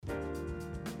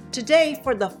Today,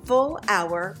 for the full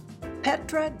hour,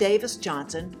 Petra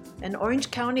Davis-Johnson, an Orange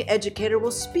County educator,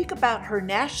 will speak about her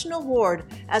national award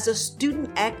as a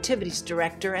student activities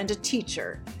director and a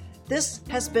teacher. This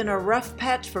has been a rough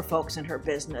patch for folks in her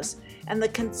business, and the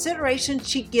consideration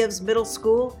she gives middle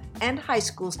school and high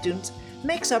school students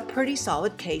makes a pretty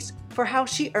solid case for how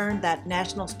she earned that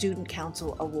National Student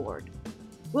Council Award.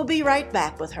 We'll be right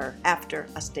back with her after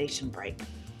a station break.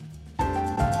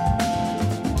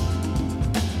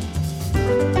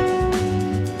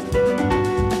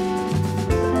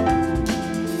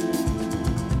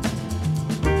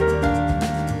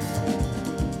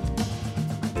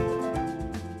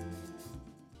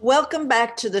 Welcome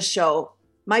back to the show.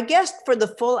 My guest for the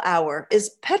full hour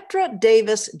is Petra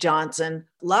Davis-Johnson,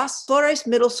 Flores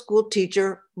Middle School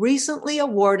teacher, recently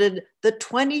awarded the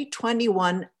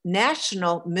 2021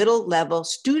 National Middle Level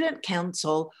Student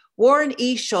Council Warren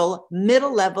E. Shull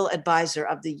Middle Level Advisor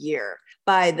of the Year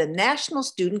by the National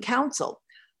Student Council.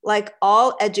 Like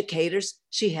all educators,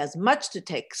 she has much to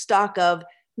take stock of.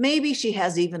 Maybe she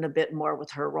has even a bit more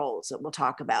with her roles that we'll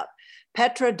talk about.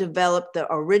 Petra developed the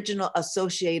original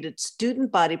associated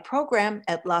student body program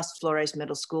at Las Flores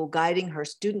Middle School, guiding her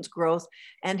students' growth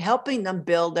and helping them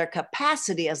build their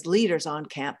capacity as leaders on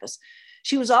campus.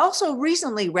 She was also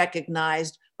recently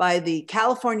recognized by the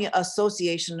California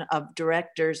Association of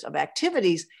Directors of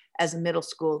Activities as a middle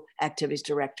school activities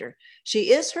director.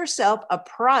 She is herself a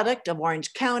product of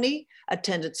Orange County,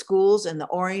 attended schools in the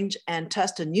Orange and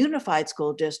Tustin Unified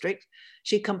School District.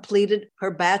 She completed her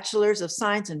Bachelor's of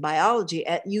Science in Biology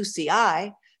at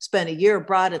UCI, spent a year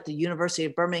abroad at the University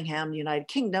of Birmingham, United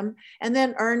Kingdom, and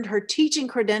then earned her teaching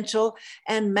credential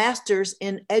and Master's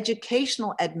in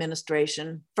Educational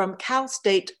Administration from Cal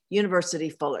State University,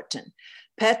 Fullerton.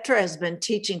 Petra has been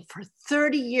teaching for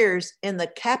 30 years in the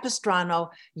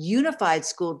Capistrano Unified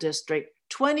School District,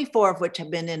 24 of which have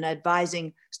been in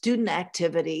advising student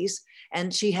activities,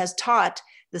 and she has taught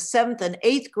the 7th and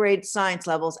 8th grade science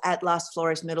levels at Las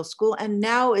Flores Middle School, and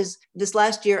now is this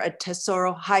last year a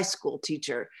Tesoro High School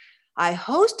teacher. I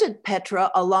hosted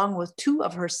Petra along with two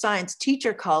of her science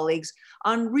teacher colleagues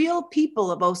on Real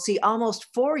People of OC almost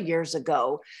 4 years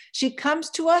ago. She comes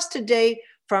to us today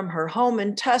from her home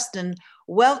in Tustin.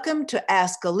 Welcome to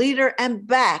Ask a Leader and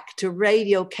back to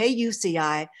Radio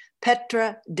KUCI,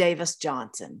 Petra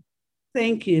Davis-Johnson.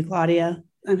 Thank you, Claudia.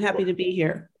 I'm happy to be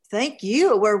here. Thank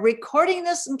you. We're recording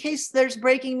this in case there's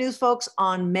breaking news, folks,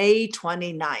 on May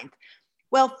 29th.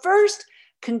 Well, first,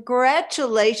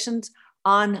 congratulations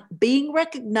on being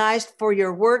recognized for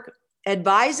your work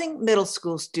advising middle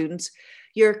school students.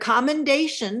 Your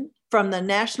commendation from the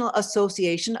National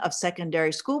Association of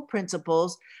Secondary School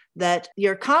Principals, that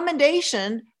your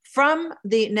commendation from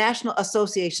the National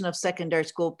Association of Secondary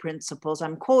School Principals,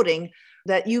 I'm quoting,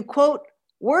 that you, quote,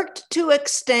 worked to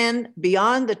extend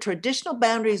beyond the traditional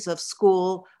boundaries of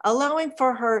school, allowing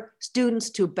for her students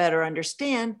to better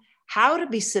understand how to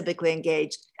be civically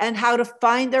engaged and how to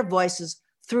find their voices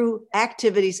through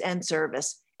activities and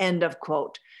service, end of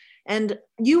quote. And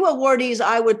you awardees,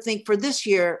 I would think for this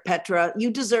year, Petra,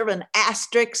 you deserve an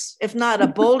asterisk, if not a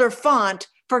bolder font,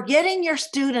 for getting your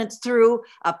students through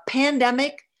a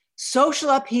pandemic, social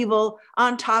upheaval,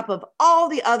 on top of all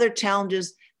the other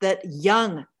challenges that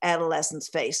young adolescents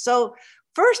face. So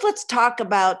first, let's talk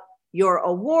about your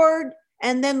award,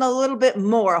 and then a little bit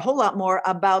more, a whole lot more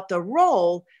about the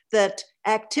role that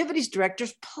activities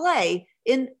directors play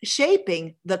in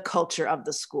shaping the culture of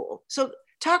the school. So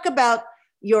talk about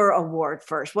your award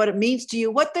first, what it means to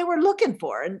you, what they were looking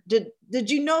for. And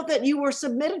did you know that you were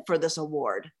submitted for this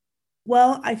award?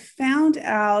 Well, I found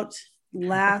out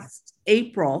last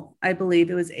April, I believe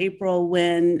it was April,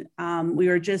 when we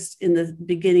were just in the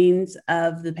beginnings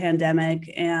of the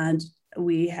pandemic and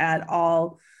we had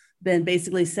all been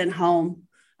basically sent home.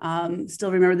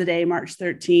 Still remember the day, March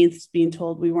 13th, being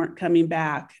told we weren't coming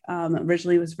back.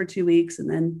 Originally it was for 2 weeks, and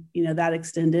then, that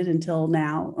extended until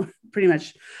now, pretty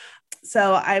much.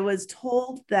 So I was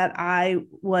told that I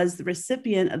was the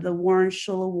recipient of the Warren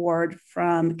Shull Award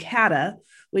from CATA,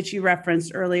 which you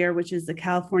referenced earlier, which is the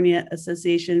California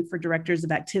Association for Directors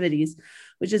of Activities,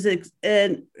 which is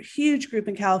a huge group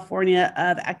in California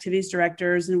of activities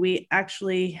directors. And we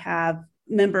actually have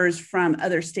members from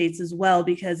other states as well,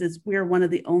 because we're one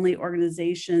of the only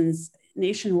organizations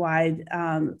nationwide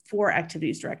for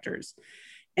activities directors.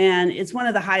 And it's one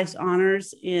of the highest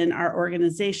honors in our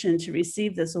organization to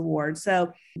receive this award.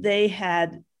 So they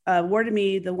had awarded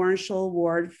me the Warren Shull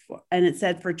Award, and it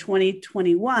said for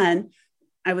 2021,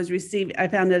 I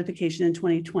found notification in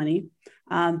 2020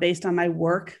 based on my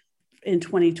work in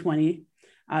 2020,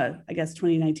 I guess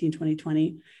 2019,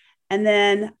 2020. And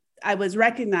then I was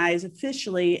recognized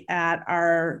officially at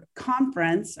our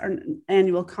conference, our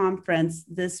annual conference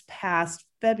this past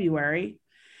February.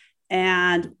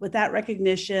 And with that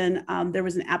recognition, there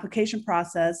was an application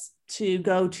process to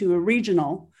go to a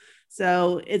regional.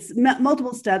 So it's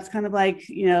multiple steps, kind of like,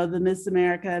 the Miss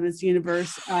America, Miss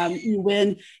Universe. You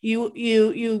win,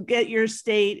 you get your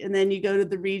state, and then you go to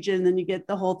the region, and then you get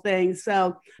the whole thing.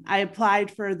 So I applied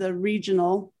for the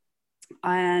regional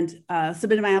and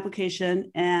submitted my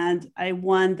application, and I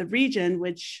won the region,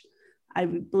 which I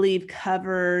believe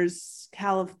covers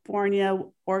California,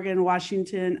 Oregon,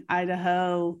 Washington,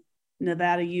 Idaho,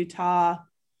 Nevada, Utah.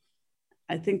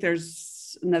 I think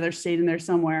there's another state in there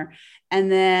somewhere. And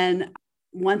then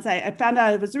once I found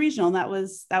out it was regional, and that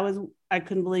was, I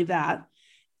couldn't believe that.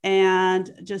 And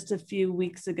just a few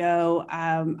weeks ago,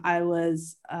 I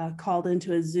was called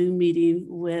into a Zoom meeting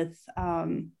with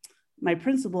my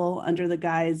principal under the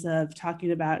guise of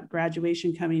talking about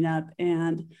graduation coming up.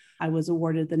 And I was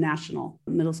awarded the national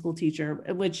middle school teacher,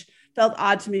 which felt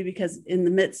odd to me because in the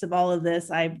midst of all of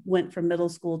this, I went from middle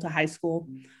school to high school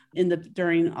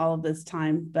during all of this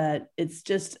time. But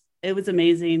it was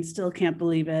amazing. Still can't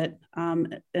believe it.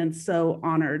 And so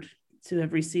honored to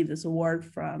have received this award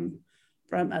from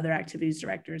other activities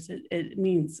directors. It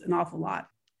means an awful lot.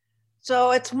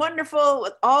 So it's wonderful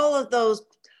with all of those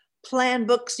plan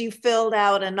books you filled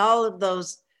out and all of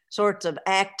those sorts of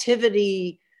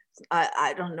activity,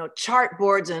 I don't know, chart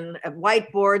boards and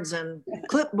whiteboards and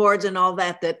clipboards and all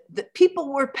that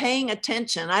people were paying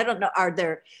attention. I don't know, are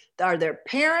there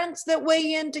parents that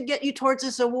weigh in to get you towards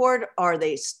this award? Are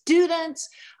they students?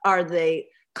 Are they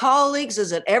colleagues?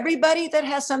 Is it everybody that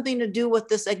has something to do with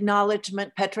this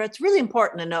acknowledgement, Petra? It's really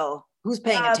important to know who's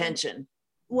paying attention.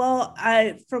 Well,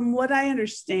 from what I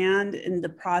understand in the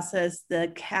process,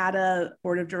 the CATA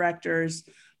board of directors,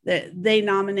 that they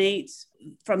nominate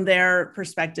from their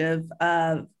perspective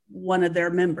one of their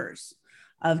members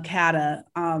of CATA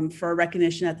for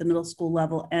recognition at the middle school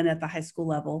level and at the high school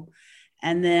level.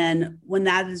 And then when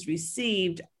that is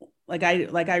received, like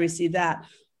I received that,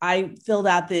 I filled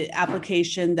out the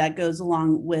application that goes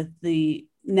along with the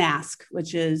NASC,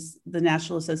 which is the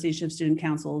National Association of Student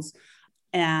Councils.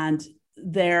 And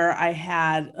there I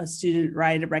had a student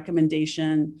write a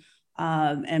recommendation,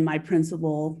 and my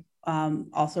principal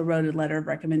also wrote a letter of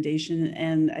recommendation.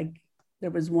 And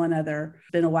there was one other,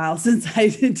 been a while since I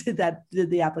did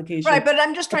the application. Right, but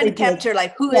I'm just trying to capture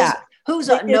like who's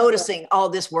noticing all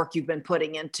this work you've been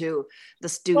putting into the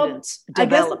students'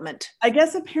 development. I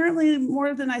guess apparently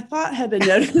more than I thought had been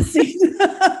noticing.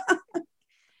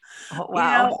 Oh,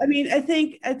 wow. I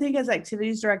think as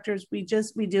activities directors, we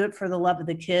do it for the love of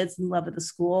the kids and love of the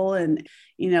school, and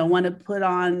want to put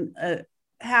on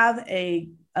have a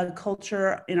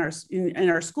culture in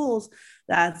our schools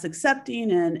that's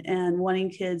accepting and wanting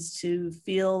kids to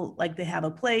feel like they have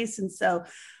a place. And so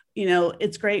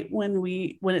it's great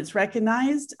when it's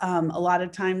recognized. A lot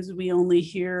of times we only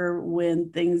hear when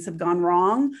things have gone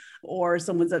wrong or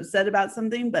someone's upset about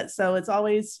something, but so it's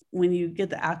always when you get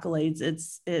the accolades,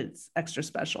 it's extra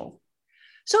special.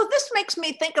 So this makes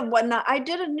me think of when I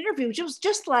did an interview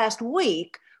just last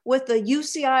week with the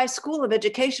UCI School of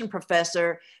Education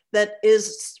professor that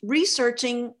is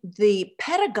researching the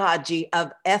pedagogy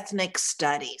of ethnic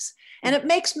studies. And it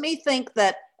makes me think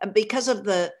that because of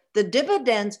the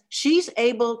dividends she's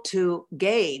able to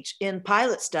gauge in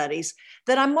pilot studies,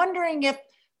 that I'm wondering if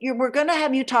we're going to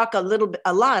have you talk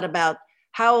a lot about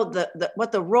how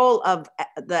what the role of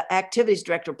the activities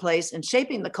director plays in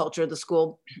shaping the culture of the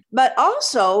school, but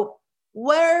also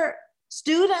where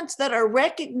students that are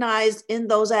recognized in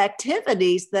those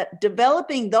activities, that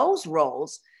developing those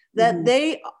roles, that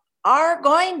they are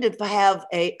going to have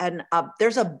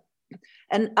there's an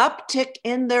uptick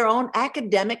in their own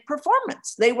academic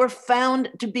performance. They were found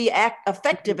to be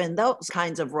effective in those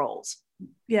kinds of roles.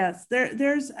 Yes,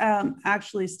 there's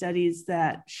actually studies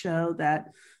that show that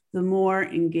the more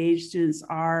engaged students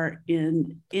are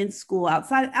in school,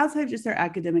 outside of just their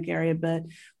academic area, but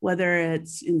whether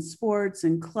it's in sports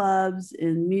and clubs,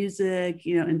 in music,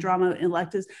 in drama,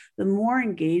 electives, the more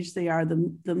engaged they are,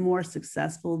 the more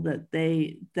successful that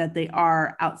they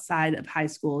are outside of high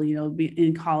school,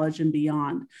 in college and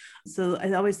beyond. So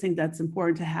I always think that's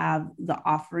important to have the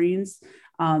offerings.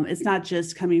 It's not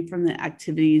just coming from the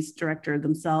activities director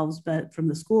themselves, but from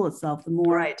the school itself. The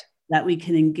more that we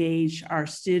can engage our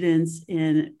students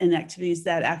in activities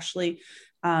that actually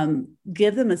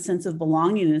give them a sense of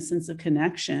belonging and a sense of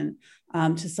connection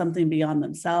to something beyond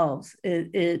themselves,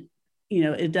 it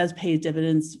does pay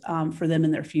dividends for them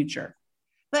in their future.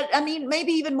 But I mean,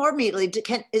 maybe even more immediately,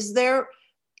 is there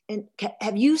And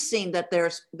have you seen that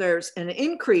there's an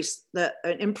increase,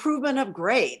 an improvement of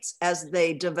grades as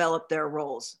they develop their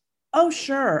roles? Oh,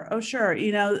 sure. Oh, sure.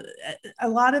 A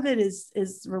lot of it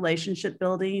is relationship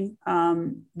building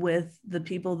with the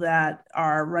people that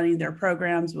are running their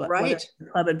programs, whether Right. it's the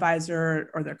club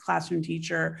advisor or their classroom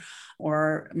teacher,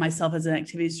 or myself as an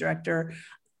activities director.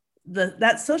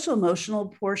 That social emotional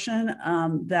portion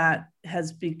that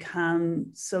has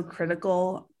become so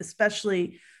critical,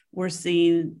 especially we're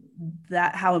seeing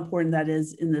that how important that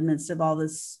is in the midst of all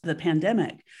this, the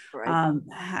pandemic. Right.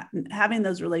 Having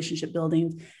those relationship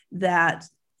buildings that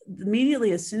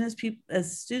immediately, as soon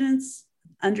as students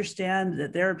understand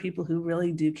that there are people who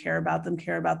really do care about them,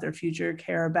 care about their future,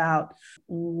 care about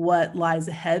what lies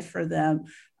ahead for them,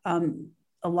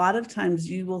 a lot of times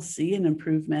you will see an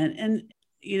improvement. And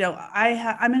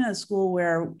I'm in a school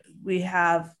where we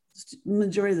have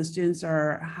majority of the students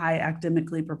are high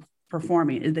academically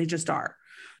performing. They just are.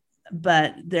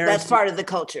 But that's part of the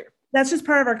culture. That's just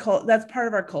part of our that's part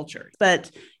of our culture.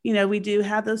 But we do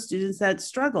have those students that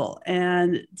struggle,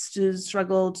 and students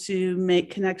struggle to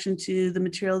make connection to the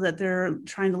material that they're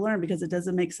trying to learn because it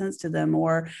doesn't make sense to them,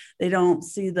 or they don't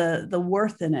see the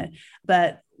worth in it.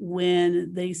 But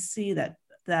when they see that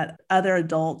other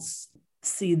adults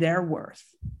see their worth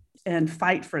and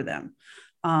fight for them,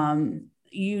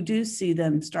 you do see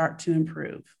them start to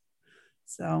improve.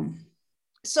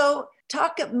 So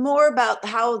talk more about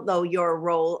how, though, your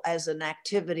role as an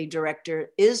activity director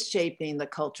is shaping the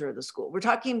culture of the school. We're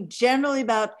talking generally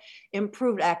about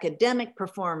improved academic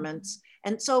performance.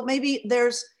 And so maybe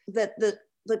there's the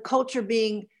culture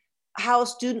being how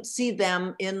students see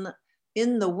them in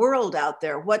the world out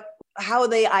there, how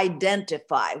they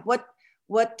identify,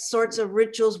 what sorts of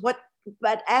rituals, what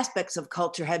aspects of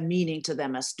culture have meaning to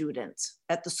them as students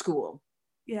at the school.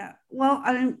 Yeah, well,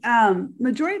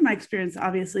 majority of my experience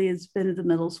obviously has been at the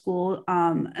middle school,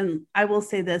 and I will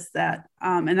say this, that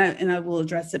and I will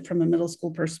address it from a middle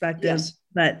school perspective. Yes.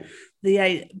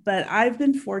 But I've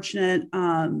been fortunate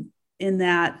in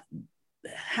that,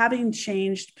 having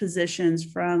changed positions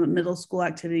from middle school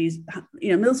activities,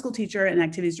 middle school teacher and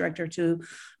activities director to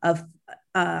a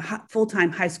full-time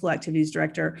high school activities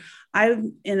director,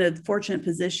 I'm in a fortunate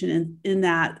position in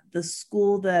that the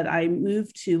school that I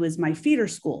moved to is my feeder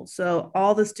school. So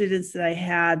all the students that I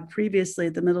had previously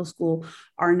at the middle school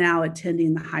are now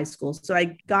attending the high school. So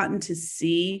I gotten to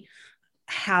see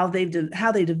how they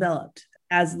developed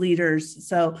as leaders.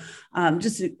 So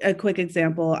just a quick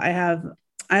example, I have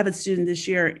a student this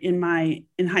year in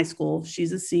high school.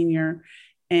 She's a senior,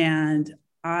 and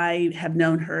I have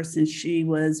known her since she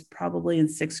was probably in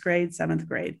 6th grade, 7th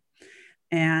grade.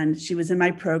 And she was in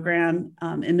my program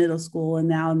in middle school, and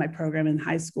now in my program in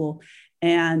high school.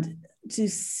 And to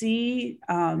see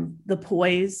the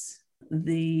poise,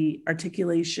 the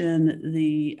articulation,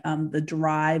 the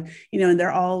drive, and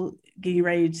they're all getting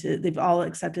ready they've all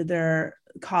accepted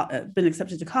been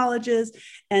accepted to colleges,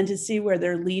 and to see where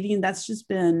they're leading, that's just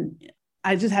been,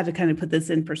 I just had to kind of put this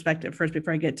in perspective first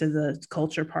before I get to the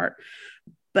culture part.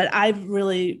 But I'm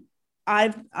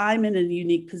in a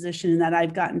unique position in that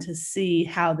I've gotten to see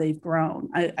how they've grown.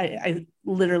 I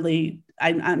literally,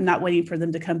 I'm not waiting for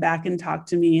them to come back and talk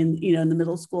to me in the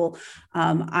middle school.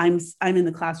 I'm in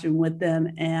the classroom with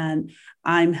them, and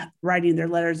I'm writing their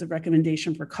letters of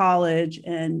recommendation for college,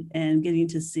 and getting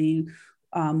to see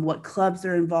what clubs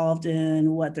they're involved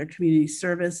in, what their community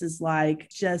service is like.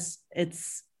 Just,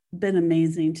 it's been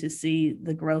amazing to see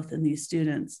the growth in these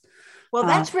students. Well,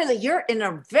 that's really, you're in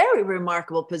a very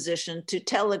remarkable position to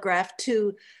telegraph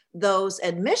to those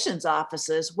admissions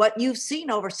offices what you've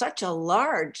seen over such a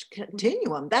large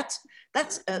continuum. That's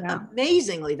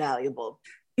amazingly valuable.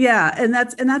 Yeah, and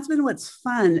that's been what's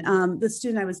fun. The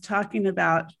student I was talking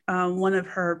about, one of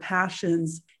her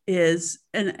passions is,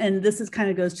 and this is kind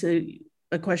of goes to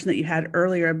a question that you had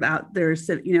earlier about their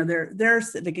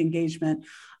civic engagement.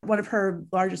 One of her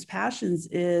largest passions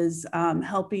is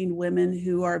helping women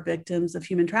who are victims of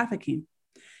human trafficking.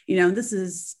 This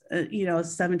is a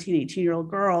 17, 18-year-old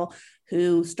girl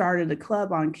who started a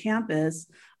club on campus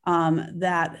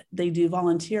that they do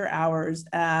volunteer hours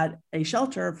at a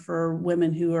shelter for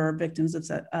women who are victims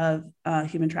of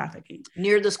human trafficking.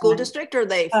 Near the school district, or are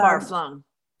they far flung?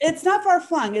 It's not far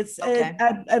flung. It's okay.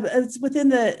 It's within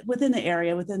the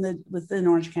area, within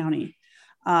Orange County.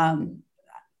 I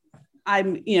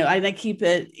keep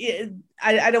it.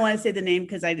 I don't want to say the name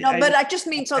because but I just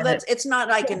mean so that it's not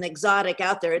like an exotic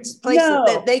out there. It's places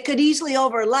that they could easily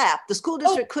overlap. The school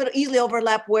district could easily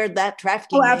overlap where that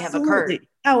trafficking may have occurred.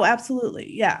 Oh,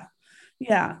 absolutely. Yeah.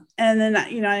 Yeah. And then,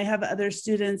 I have other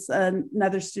students,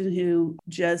 another student who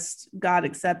just got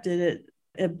accepted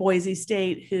at Boise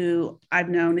State, who I've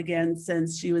known again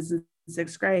since she was in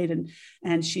sixth grade,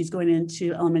 and she's going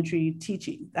into elementary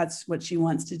teaching. That's what she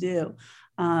wants to do.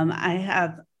 I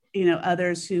have,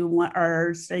 others who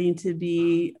are studying to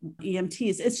be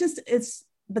EMTs.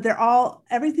 But they're all,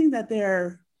 everything that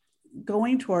they're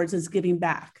going towards is giving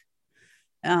back.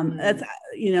 That's,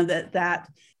 that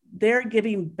they're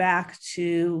giving back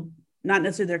to not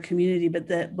necessarily their community,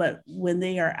 but when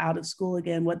they are out of school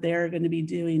again, what they're going to be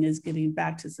doing is giving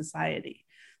back to society.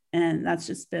 And that's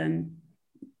just been,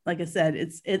 like I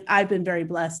said, I've been very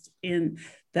blessed in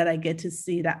that I get to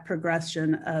see that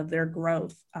progression of their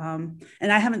growth. And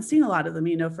I haven't seen a lot of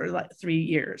them, for like 3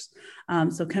 years.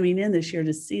 So coming in this year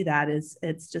to see that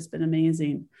it's just been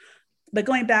amazing. But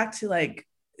going back to like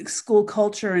school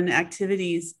culture and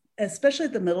activities, especially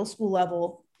at the middle school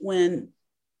level, when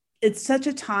it's such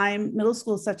a time, middle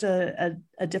school is such a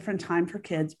different time for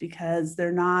kids, because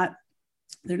they're not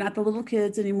the little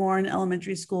kids anymore in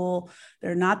elementary school.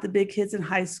 They're not the big kids in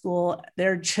high school.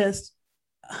 They're just,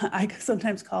 I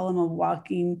sometimes call them a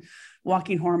walking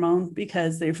hormone,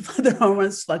 because their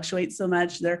hormones fluctuate so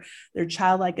much. They're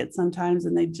childlike at sometimes,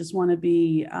 and they just want to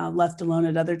be left alone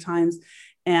at other times.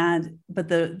 But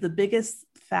the biggest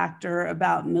factor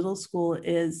about middle school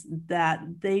is that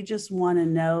they just want to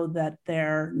know that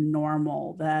they're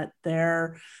normal, that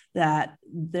they're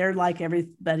like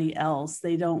everybody else.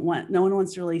 No one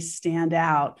wants to really stand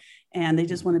out, and they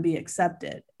just want to be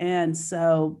accepted. And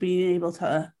so being able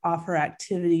to offer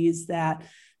activities that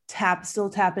still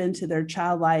tap into their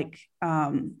childlike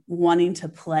wanting to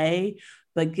play,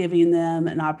 but giving them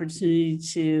an opportunity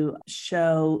to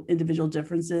show individual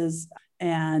differences.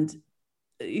 And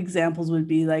examples would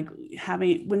be like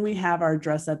when we have our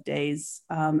dress up days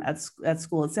at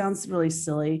school. It sounds really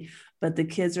silly, but the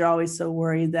kids are always so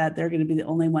worried that they're going to be the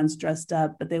only ones dressed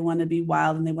up, but they want to be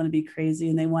wild and they want to be crazy,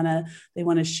 and they want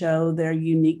to show their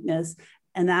uniqueness.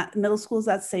 And that middle school is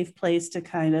that safe place to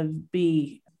kind of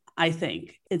be. I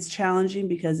think it's challenging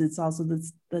because it's also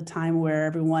the time where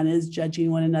everyone is judging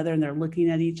one another and they're looking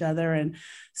at each other, and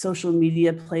social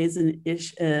media plays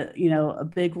a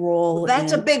big role.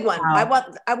 That's a big one.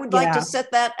 I would like to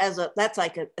set that as that's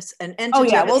like an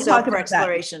entity of we'll itself talk for about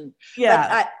exploration. That. Yeah,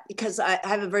 but because I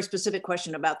have a very specific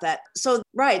question about that. So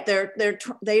right,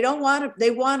 they want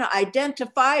to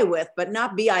identify with, but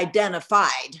not be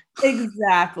identified.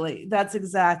 Exactly. That's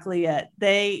exactly it.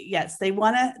 They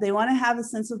want to have a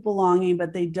sense of belonging,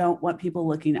 but they don't want people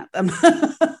looking at them.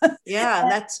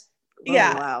 Yeah,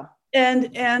 wow.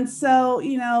 And so,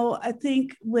 I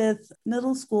think with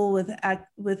middle school,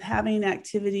 with having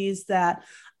activities that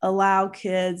allow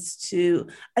kids to,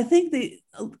 I think the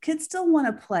kids still want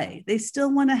to play. They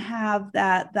still want to have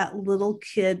that little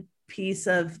kid piece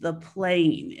of the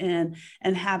playing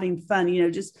and having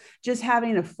fun, just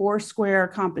having a 4-square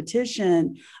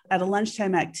competition at a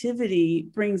lunchtime activity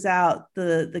brings out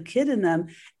the kid in them,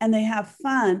 and they have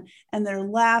fun and they're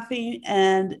laughing.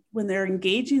 And when they're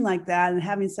engaging like that and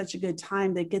having such a good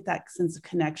time, they get that sense of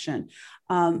connection.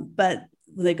 But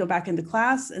they go back into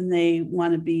class and they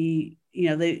want to be,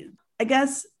 I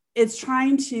guess it's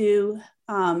trying to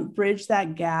bridge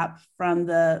that gap from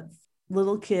the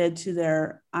little kid to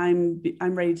their I'm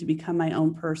ready to become my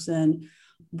own person.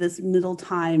 This middle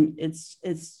time, it's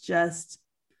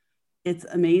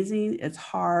amazing. It's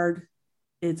hard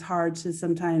to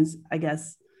sometimes, I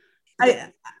guess.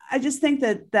 I just think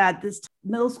that this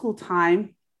middle school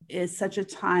time is such a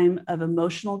time of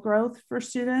emotional growth for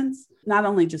students, not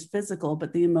only just physical,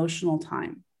 but the emotional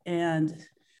time. And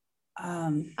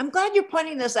I'm glad you're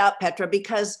pointing this out, Petra,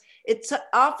 because it's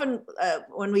often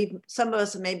when some of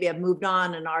us maybe have moved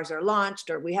on and ours are launched,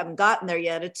 or we haven't gotten there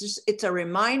yet. It's a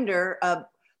reminder of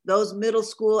those middle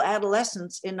school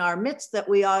adolescents in our midst that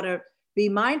we ought to be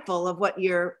mindful of what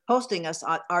you're posting us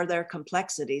are their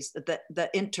complexities, the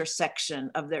intersection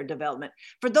of their development.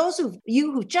 For those of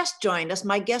you who just joined us,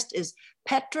 my guest is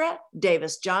Petra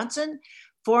Davis-Johnson,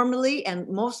 formerly and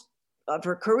most of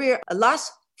her career,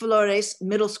 Las Flores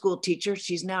Middle School teacher.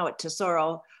 She's now at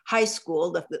Tesoro High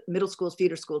School, the middle school's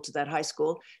feeder school to that high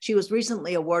school. She was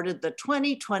recently awarded the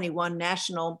 2021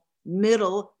 National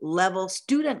Middle Level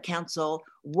Student Council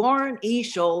Warren E.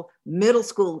 Shull Middle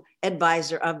School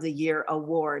Advisor of the Year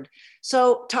Award.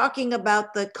 So talking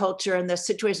about the culture and the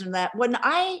situation of that, when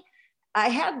I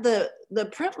had the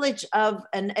privilege of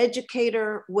an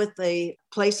educator with a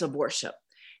place of worship.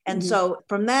 And so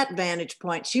from that vantage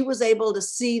point, she was able to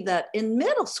see that in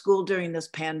middle school during this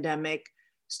pandemic,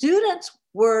 students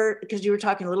were, because you were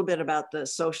talking a little bit about the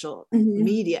social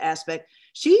media aspect,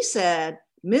 she said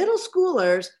middle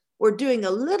schoolers were doing a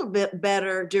little bit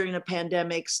better during the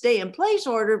pandemic stay in place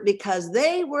order because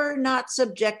they were not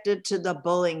subjected to the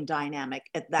bullying dynamic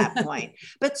at that point.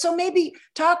 But so maybe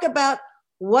talk about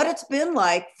what it's been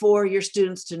like for your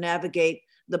students to navigate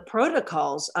the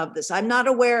protocols of this. I'm not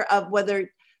aware of whether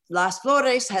Las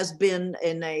Flores has been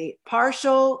in a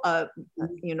partial,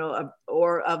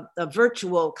 or a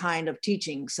virtual kind of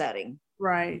teaching setting.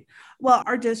 Right. Well,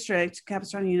 our district,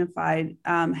 Capistrano Unified,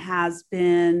 has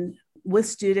been with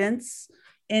students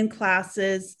in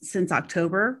classes since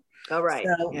October. All right.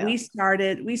 So yeah.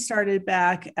 we started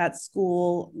back at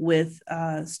school with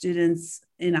students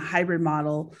in a hybrid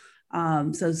model.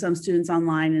 So some students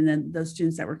online, and then those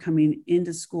students that were coming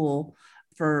into school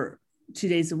for 2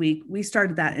 days a week. We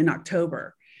started that in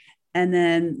October. And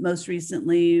then most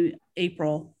recently,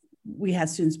 April, we had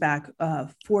students back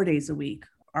 4 days a week.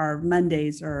 Our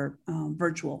Mondays are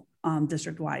virtual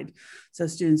district-wide. So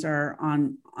students are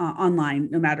online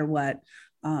no matter what,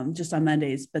 just on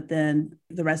Mondays. But then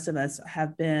the rest of us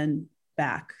have been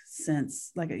back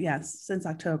since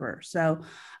October. So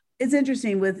it's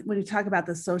interesting when you talk about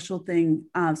the social thing,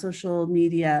 social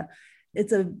media,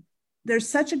 there's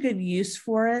such a good use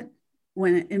for it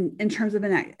when in terms of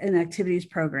an activities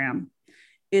program.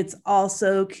 It's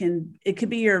also it could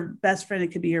be your best friend,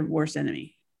 it could be your worst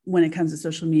enemy when it comes to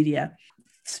social media.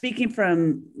 Speaking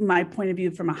from my point of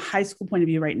view, from a high school point of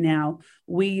view right now,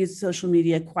 we use social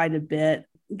media quite a bit,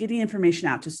 getting information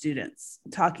out to students,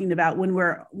 talking about when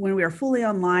we are fully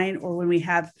online or when we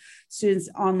have students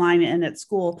online and at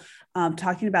school,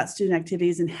 talking about student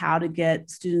activities and how to get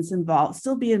students involved,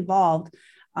 still be involved.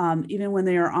 Even when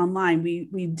they are online,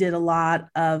 we did a lot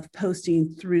of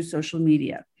posting through social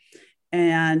media.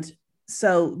 And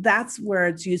so that's where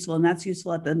it's useful. And that's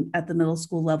useful at the middle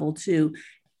school level too.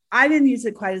 I didn't use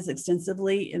it quite as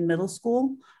extensively in middle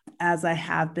school as I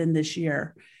have been this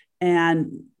year.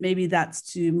 And maybe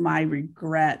that's to my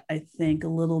regret, I think a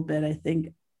little bit. I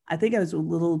think I was a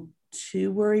little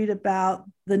too worried about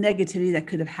the negativity that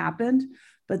could have happened,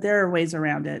 but there are ways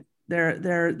around it.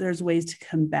 There's ways to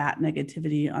combat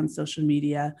negativity on social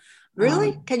media.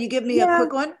 Really? Can you give me a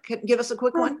quick one? Give us a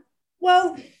quick one?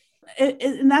 Well,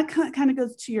 and that kind of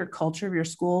goes to your culture of your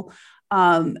school.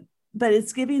 But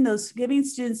it's giving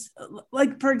students,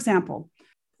 like, for example,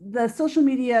 the social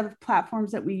media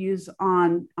platforms that we use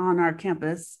on our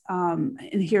campus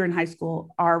and here in high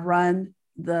school are run,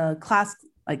 the class,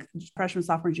 like freshman,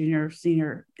 sophomore, junior,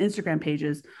 senior Instagram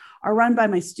pages are run by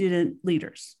my student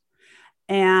leaders.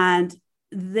 And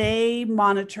they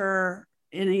monitor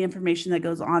any information that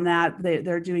goes on that.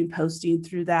 They're doing posting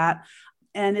through that.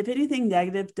 And if anything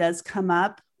negative does come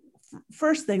up,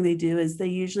 first thing they do is they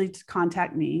usually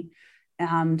contact me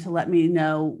to let me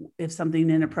know if something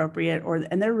inappropriate,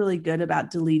 and they're really good about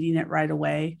deleting it right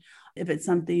away. If it's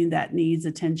something that needs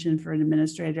attention for an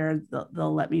administrator,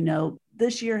 they'll let me know.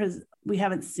 This year we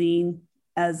haven't seen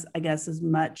as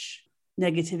much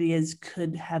negativity as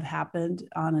could have happened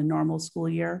on a normal school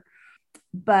year.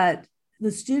 But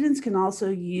the students can also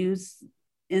use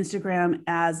Instagram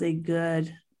as a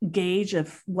good gauge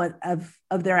of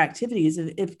their activities.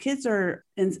 If kids are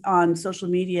on social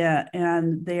media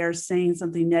and they are saying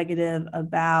something negative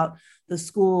about the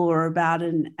school or about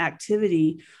an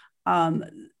activity,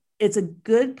 it's a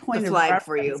good point of reference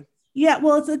for you. Yeah,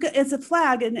 well, it's a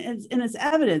flag and it's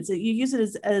evidence. You use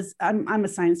it as I'm a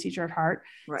science teacher at heart,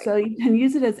 right. So you can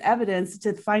use it as evidence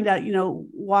to find out,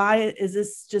 why is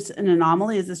this just an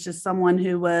anomaly? Is this just someone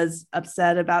who was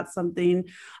upset about something,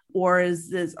 or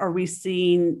are we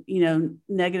seeing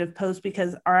negative posts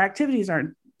because our activities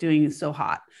aren't doing so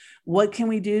hot? What can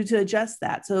we do to adjust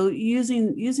that? So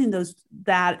using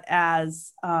that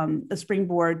as a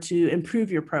springboard to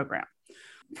improve your program.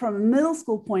 From a middle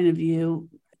school point of view,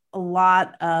 a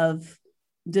lot of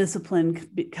discipline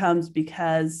comes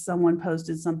because someone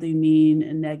posted something mean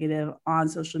and negative on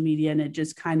social media, and it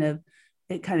just kind of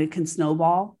can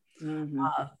snowball. Mm-hmm.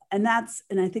 And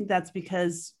I think that's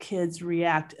because kids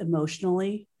react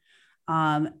emotionally,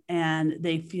 and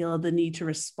they feel the need to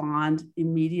respond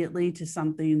immediately to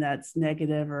something that's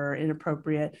negative or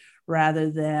inappropriate, rather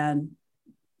than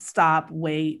stop,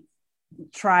 wait,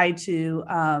 try to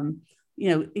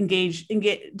engage,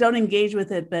 don't engage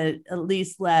with it, but at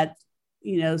least let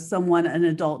an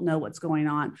adult know what's going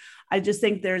on. I just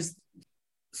think there's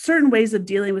certain ways of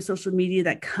dealing with social media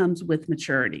that comes with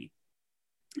maturity.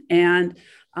 And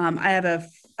I have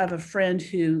a friend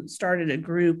who started a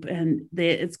group, and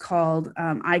it's called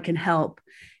I Can Help,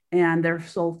 and their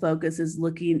sole focus is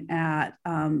looking at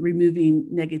removing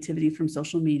negativity from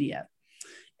social media.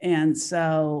 And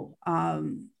so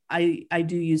I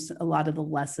do use a lot of the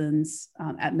lessons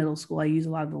at middle school. I use a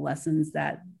lot of the lessons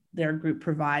that their group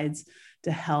provides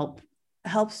to help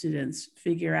students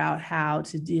figure out how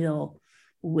to deal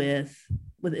with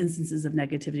instances of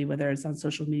negativity, whether it's on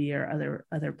social media or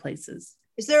other places.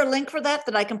 Is there a link for that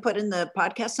I can put in the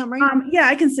podcast summary? Yeah,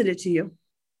 I can send it to you.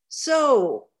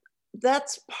 So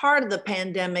that's part of the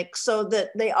pandemic, so that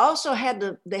they also had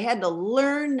to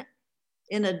learn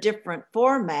in a different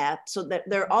format, so that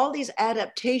there are all these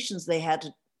adaptations they had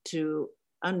to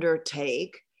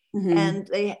undertake. Mm-hmm.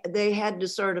 And they had to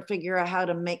sort of figure out how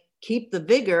to keep the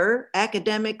vigor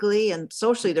academically and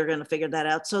socially. They're going to figure that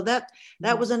out. So that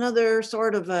was another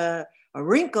sort of a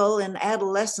wrinkle in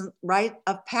adolescent rite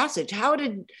of passage. How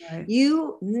did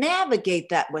you navigate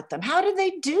that with them? How did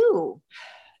they do?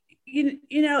 You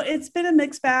know, it's been a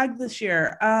mixed bag this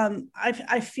year.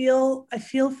 I feel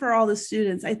for all the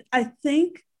students. I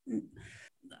think,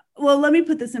 well, let me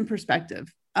put this in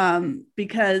perspective,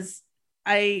 because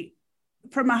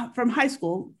from high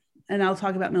school, and I'll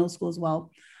talk about middle school as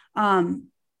well. From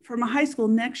a high school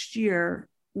next year,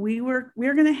 we're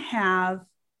going to have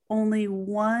only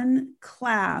one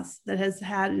class that has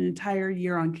had an entire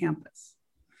year on campus.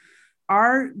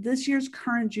 This year's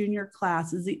current junior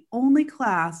class is the only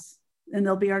class, and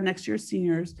they'll be our next year's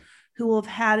seniors, who will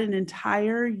have had an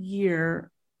entire year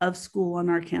of school on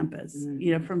our campus,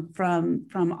 you know,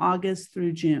 from August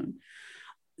through June.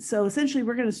 So essentially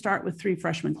we're going to start with 3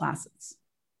 freshman classes.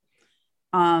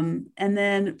 And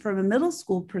then from a middle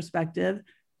school perspective,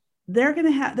 they're going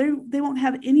to have, they won't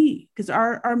have any, because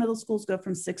our middle schools go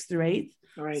from 6th through 8th.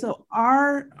 Right. So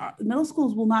our middle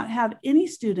schools will not have any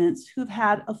students who've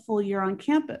had a full year on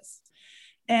campus.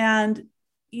 And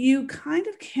you kind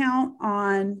of count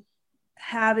on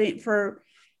having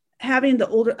the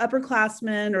older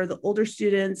upperclassmen or the older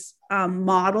students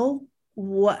model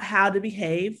how to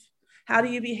behave. How do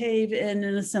you behave in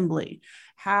an assembly?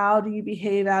 How do you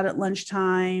behave out at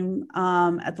lunchtime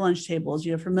at the lunch tables,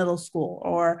 you know, for middle school?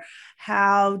 Or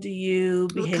how do you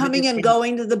behave coming and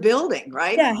going to the building,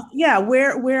 right? Yeah.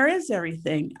 Where is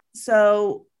everything?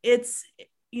 So it's,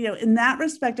 you know, in that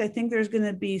respect, I think there's going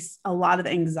to be a lot of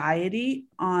anxiety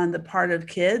on the part of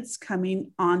kids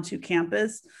coming onto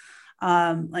campus,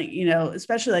 like, you know,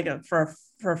 especially like for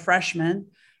a freshman.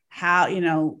 How, you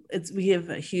know, we have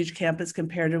a huge campus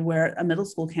compared to where a middle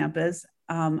school campus.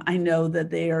 I know that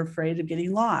they are afraid of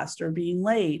getting lost or being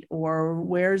late, or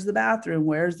where's the bathroom,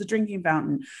 where's the drinking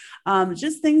fountain,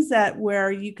 just things that where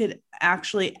you could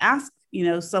actually ask, you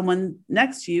know, someone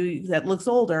next to you that looks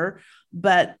older,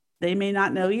 but they may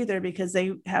not know either because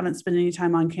they haven't spent any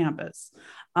time on campus.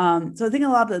 So I think a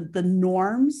lot of the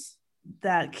norms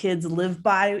that kids live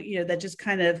by, you know, that just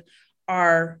kind of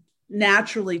are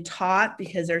naturally taught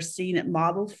because they're seeing it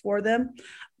modeled for them.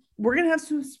 We're going to have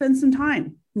to spend some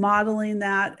time modeling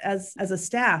that as a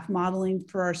staff, modeling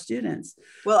for our students.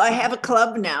 Well, I have a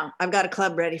club now. I've got a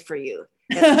club ready for you.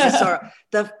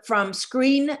 The From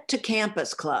Screen to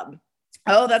Campus Club.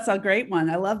 Oh, that's a great one.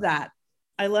 I love that.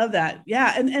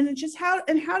 Yeah. And just how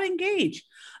to engage.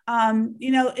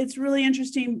 You know, it's really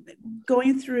interesting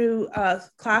going through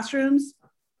classrooms,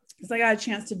 because I got a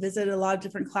chance to visit a lot of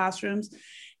different classrooms.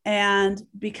 And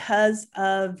because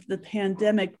of the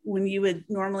pandemic, when you would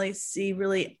normally see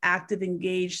really active,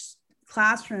 engaged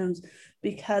classrooms,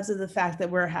 because of the fact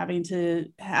that we're having to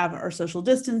have our social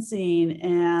distancing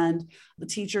and the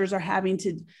teachers are having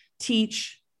to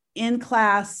teach in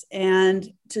class and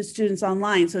to students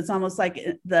online. So it's almost like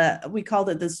we called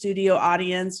it the studio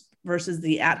audience versus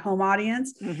the at-home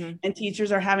audience. Mm-hmm. And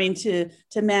teachers are having to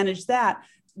manage that.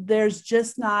 There's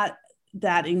just not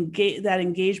that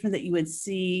engagement that you would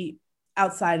see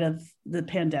outside of the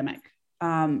pandemic.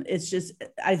 It's just,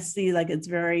 I see like it's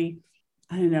very,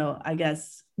 I don't know, I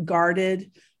guess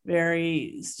guarded,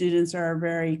 students are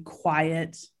very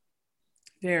quiet,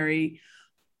 very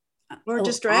or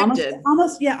distracted,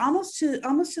 almost to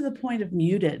the point of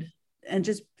muted, and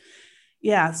just,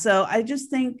 yeah. So I just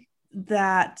think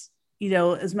that, you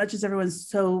know, as much as everyone's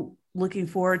so looking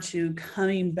forward to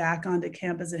coming back onto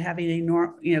campus and having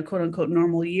a quote unquote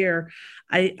normal year,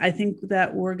 I think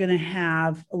that we're going to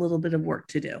have a little bit of work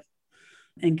to do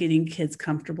and getting kids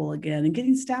comfortable again and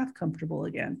getting staff comfortable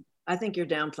again. I think you're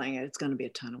downplaying it. It's going to be a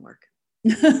ton of work.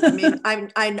 I mean,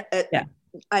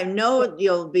 I know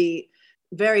you'll be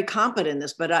very competent in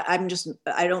this, but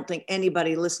I don't think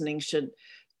anybody listening should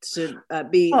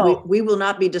be, we will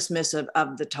not be dismissive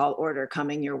of the tall order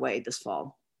coming your way this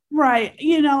fall. Right.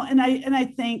 You know, and I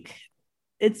think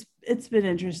it's been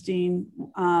interesting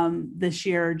this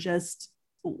year, just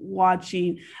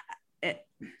watching.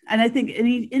 And I think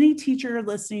any teacher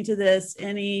listening to this,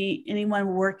 anyone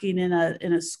working in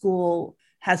a school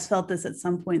has felt this at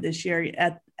some point this year.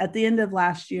 At the end of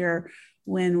last year,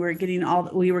 when we were getting all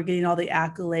the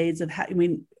accolades of how, I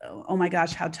mean, oh my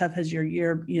gosh, how tough has your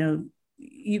year,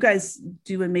 you guys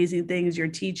do amazing things. You're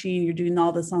teaching, you're doing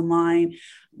all this online.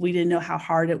 We didn't know how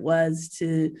hard it was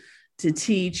to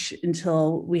teach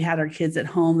until we had our kids at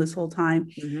home this whole time.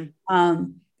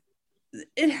 Mm-hmm.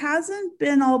 It hasn't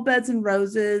been all beds and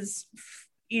roses,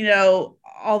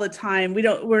 all the time.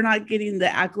 We're not getting the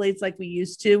accolades like we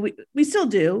used to. We still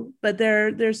do, but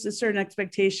there's a certain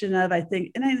expectation of, I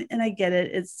think, and I get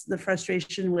it. It's the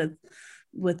frustration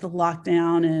with the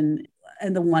lockdown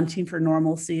and the wanting for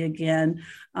normalcy again.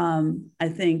 I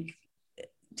think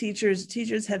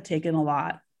teachers have taken a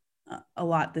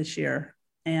lot this year,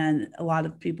 and a lot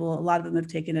of them have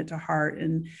taken it to heart,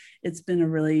 and it's been a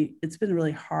really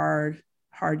hard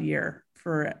year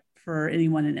for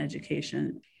anyone in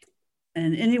education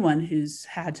and anyone who's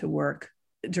had to work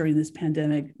during this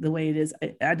pandemic the way it is.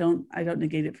 I don't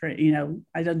negate it for,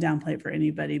 I don't downplay it for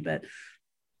anybody, but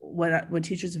what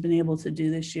teachers have been able to do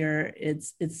this year,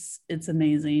 it's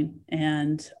amazing.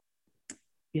 And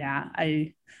yeah,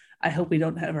 I hope we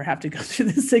don't ever have to go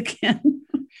through this again.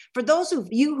 For those of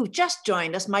you who just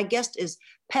joined us, my guest is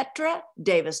Petra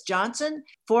Davis-Johnson,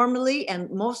 formerly and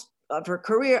most of her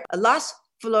career a Las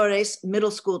Flores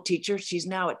Middle School teacher. She's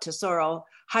now at Tesoro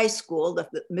High School, the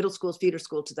middle school's feeder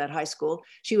school to that high school.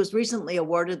 She was recently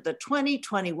awarded the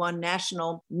 2021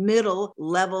 National Middle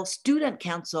Level Student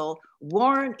Council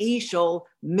Warren E. Shull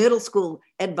Middle School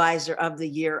Advisor of the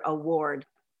Year Award.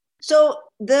 So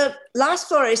the Las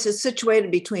Flores is situated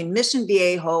between Mission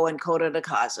Viejo and Coto de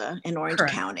Caza in Orange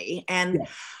Correct. County. And yes.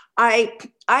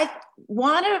 I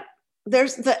want to,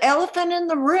 there's the elephant in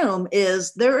the room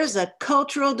is there is a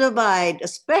cultural divide,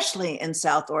 especially in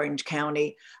South Orange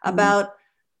County, about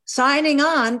signing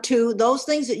on to those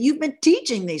things that you've been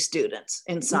teaching these students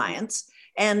in science.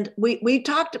 And we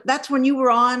talked, that's when you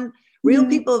were on Real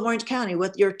People of Orange County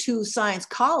with your two science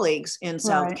colleagues in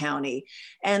South County.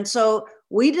 And so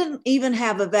we didn't even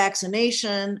have a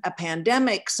vaccination, a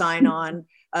pandemic sign on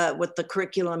with the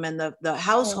curriculum and the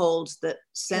households that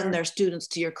send their students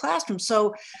to your classroom.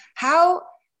 So how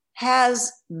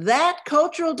has that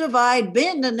cultural divide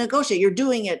been to negotiate? You're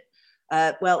doing it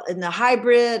in the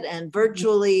hybrid and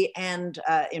virtually and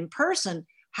in person.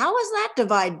 How has that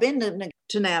divide been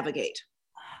to navigate?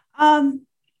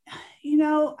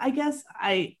 I guess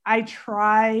I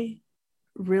try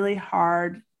really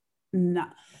hard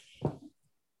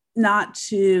not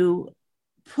to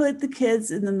put the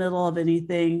kids in the middle of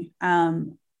anything.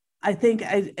 I think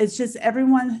it's just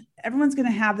everyone's going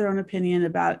to have their own opinion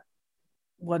about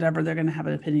whatever they're going to have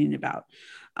an opinion about.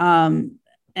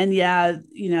 And yeah,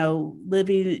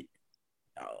 living,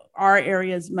 our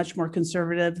area is much more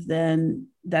conservative than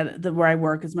that. Where I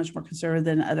work is much more conservative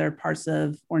than other parts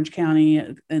of Orange County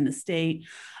in the state.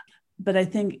 But I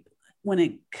think when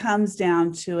it comes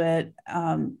down to it,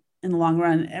 in the long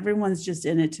run, everyone's just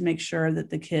in it to make sure that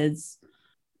the kids,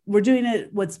 we're doing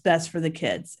it what's best for the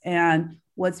kids, and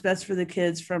what's best for the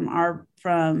kids from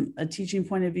a teaching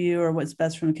point of view, or what's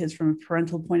best from the kids from a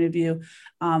parental point of view.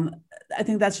 I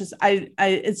think that's just,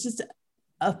 it's just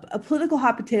a political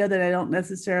hot potato that I don't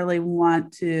necessarily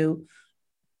want to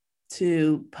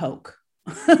poke.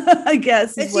 I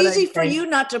guess it's easy for you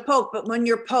not to poke, but when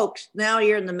you're poked, now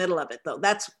you're in the middle of it though.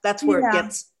 That's where it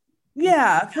gets.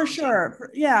 Yeah, for sure.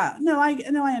 Yeah, no, I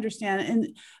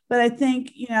understand. But I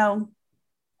think,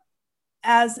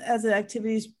 as an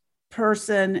activities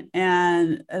person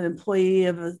and an employee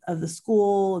of the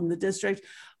school and the district,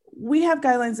 we have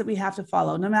guidelines that we have to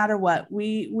follow no matter what.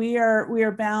 We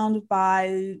are bound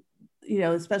by,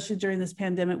 especially during this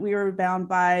pandemic, we were bound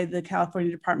by the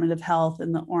California Department of Health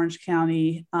and the Orange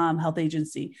County Health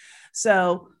Agency.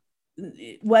 So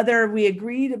whether we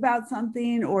agreed about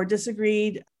something or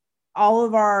disagreed, all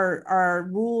of our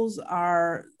rules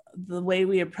are the way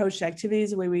we approach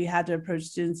activities, the way we had to approach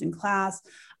students in class.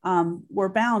 We're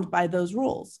bound by those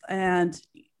rules. And,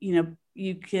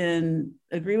 you can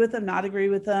agree with them, not agree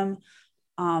with them.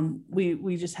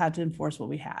 We just had to enforce what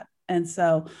we had. And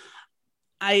so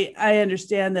I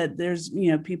understand that there's,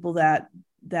 people that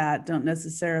don't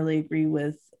necessarily agree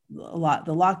with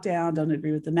the lockdown, don't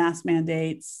agree with the mask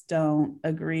mandates, don't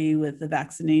agree with the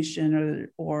vaccination,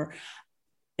 or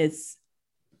it's,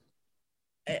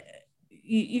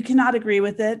 you cannot agree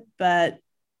with it, but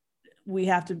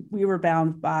we were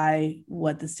bound by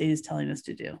what the state is telling us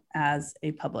to do as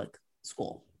a public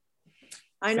school.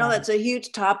 I know that's a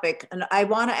huge topic, and I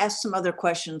want to ask some other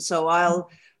questions. So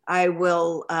I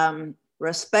will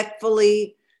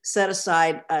respectfully set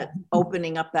aside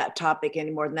opening up that topic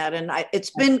any more than that. And it's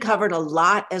been covered a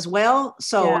lot as well.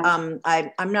 So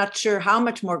I'm not sure how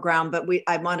much more ground, but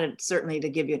I wanted certainly to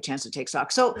give you a chance to take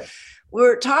stock. So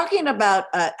we're talking about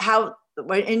how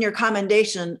in your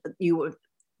commendation, you've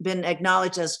been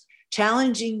acknowledged as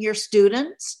challenging your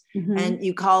students, and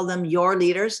you call them your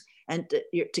leaders, and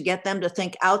to get them to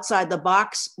think outside the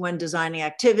box when designing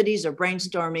activities or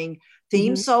brainstorming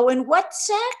themes. So in what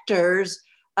sectors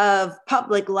of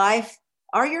public life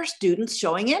are your students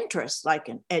showing interest, like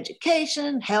in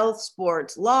education, health,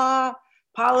 sports, law,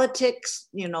 politics,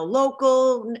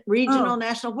 local, regional,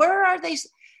 national? Where are they?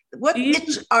 What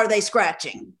itch are they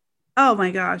scratching? Oh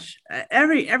my gosh.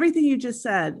 Everything you just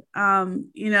said. I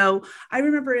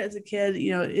remember as a kid,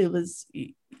 it was,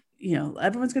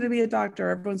 everyone's going to be a doctor,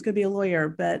 everyone's going to be a lawyer,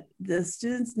 but the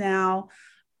students now,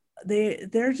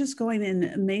 they're just going in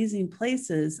amazing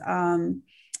places.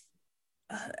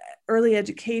 Early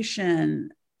education,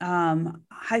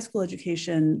 high school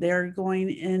education, they're going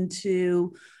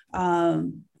into,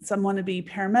 some want to be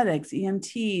paramedics,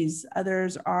 EMTs,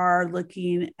 others are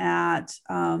looking at,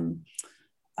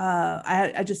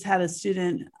 I just had a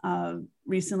student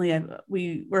recently.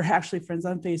 We were actually friends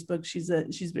on Facebook.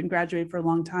 She's been graduated for a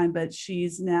long time, but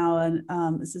she's now an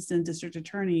assistant district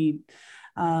attorney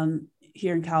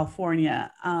here in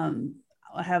California.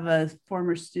 I have a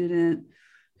former student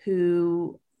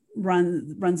who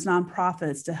runs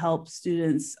nonprofits to help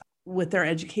students with their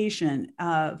education,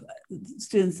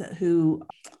 students who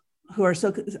are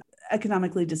so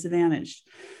economically disadvantaged.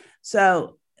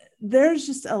 So there's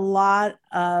just a lot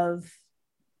of,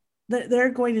 they're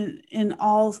going in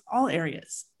all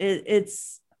areas.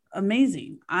 It's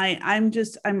amazing.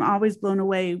 I'm always blown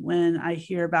away when I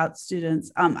hear about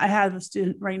students. I have a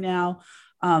student right now.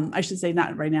 I should say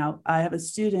not right now. I have a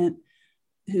student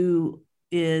who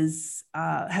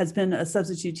has been a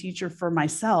substitute teacher for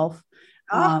myself.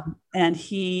 And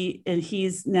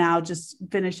he's now just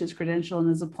finished his credential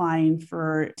and is applying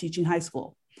for teaching high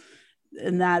school.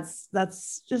 And that's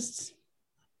just,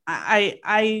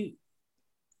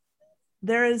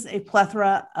 there is a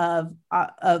plethora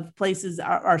of places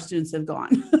our students have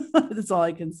gone. That's all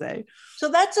I can say. So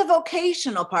that's a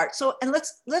vocational part. So, and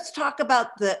let's talk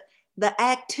about the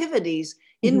activities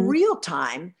in real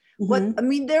time.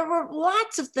 There were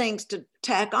lots of things to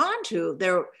tack on to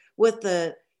there with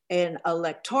an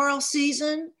electoral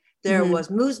season. There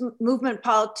was movement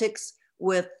politics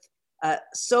with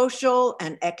social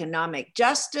and economic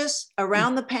justice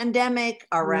around the pandemic,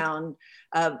 around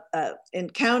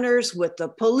encounters with the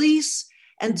police.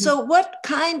 And so what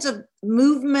kinds of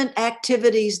movement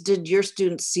activities did your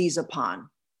students seize upon?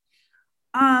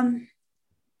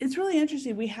 It's really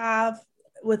interesting. We have,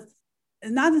 with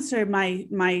not necessarily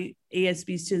my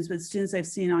ASB students, but students I've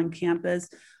seen on campus,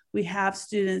 we have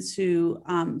students who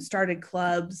started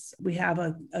clubs. We have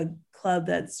a club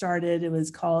that started,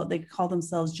 they call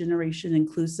themselves Generation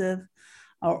Inclusive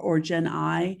or Gen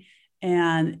I.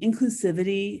 And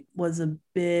inclusivity was a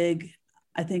big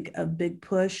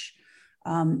push,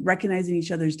 recognizing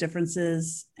each other's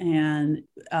differences and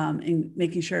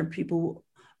making sure people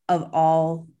of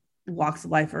all walks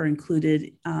of life are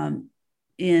included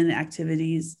in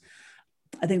activities.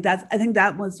 I think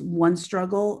that was one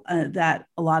struggle that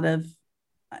a lot of,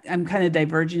 I'm kind of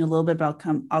diverging a little bit, but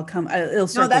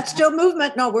no, that's still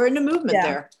movement. No, we're in a movement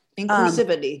there.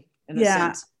 Inclusivity in a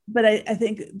sense. But I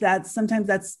think that sometimes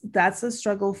that's a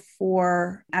struggle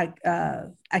for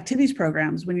activities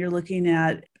programs when you're looking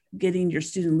at getting your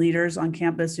student leaders on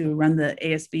campus who run the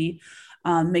ASB,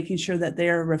 making sure that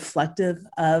they're reflective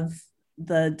of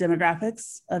the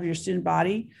demographics of your student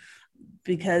body,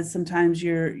 because sometimes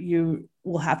you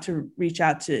will have to reach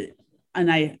out to,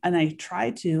 and I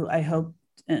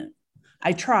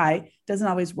try, doesn't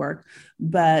always work,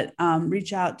 but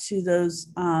reach out to those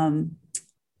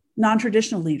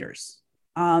non-traditional leaders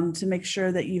to make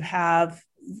sure that you have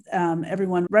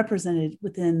everyone represented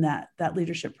within that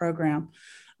leadership program.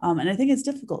 And I think it's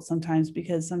difficult sometimes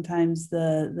because sometimes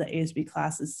the ASB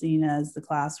class is seen as the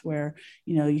class where,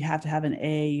 you have to have an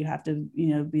A, you have to,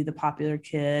 be the popular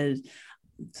kid.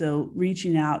 So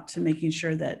reaching out to making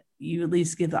sure that you at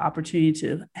least give the opportunity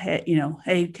to,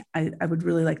 hey, I would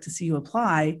really like to see you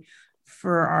apply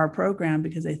for our program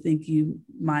because I think you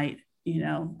might,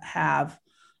 have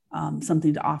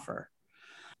something to offer.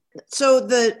 So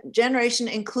the Generation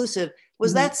Inclusive,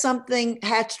 was that something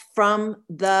hatched from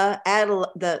the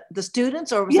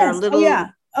students, or was there a little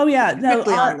Oh yeah, no.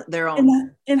 Strictly on their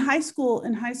own. In high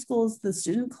schools, the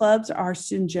student clubs are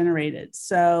student generated,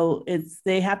 so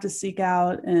they have to seek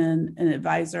out an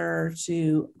advisor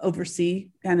to oversee,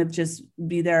 kind of just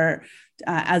be there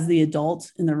as the adult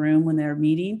in the room when they're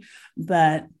meeting.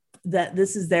 But that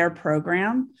this is their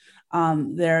program.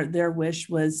 Their wish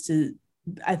was to,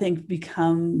 I think,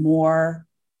 become more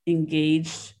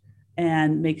engaged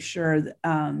and make sure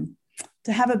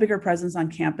to have a bigger presence on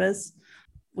campus.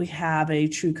 We have a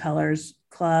True Colors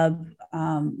Club,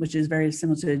 which is very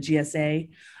similar to a GSA,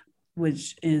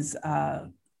 which is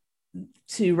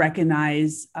to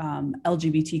recognize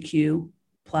LGBTQ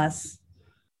plus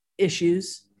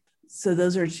issues. So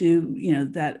those are two,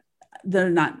 that they're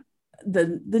not,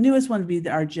 the newest one would be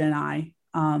our Gen I,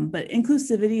 but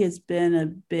inclusivity has been a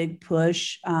big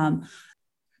push.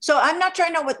 So I'm not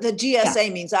trying to know what the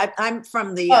GSA means. I'm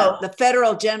from the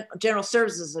Federal General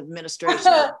Services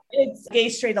Administration. It's Gay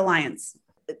Straight Alliance.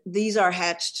 These are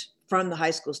hatched from the high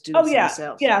school students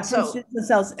themselves. Yeah, from students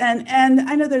themselves. And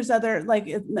I know there's other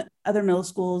middle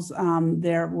schools,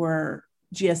 there were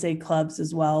GSA clubs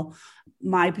as well.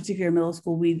 My particular middle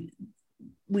school, we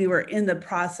were in the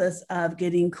process of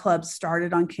getting clubs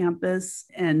started on campus,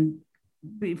 and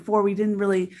before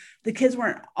the kids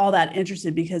weren't all that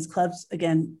interested, because clubs,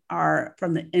 again, are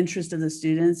from the interest of the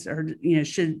students, or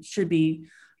should be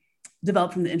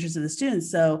developed from the interest of the students.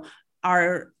 So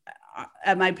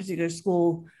at my particular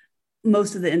school,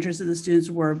 most of the interests of the students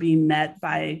were being met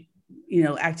by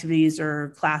activities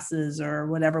or classes or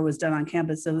whatever was done on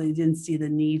campus, so they didn't see the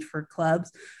need for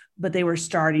clubs, but they were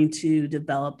starting to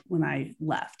develop when I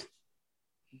left.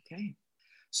 Okay,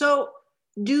 so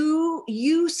do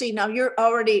you see, now you're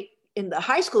already in the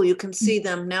high school, you can see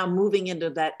them now moving into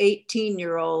that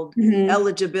 18-year-old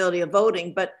eligibility of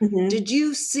voting, but did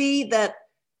you see that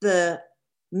the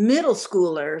middle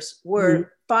schoolers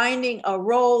were finding a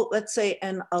role, let's say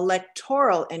an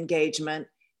electoral engagement,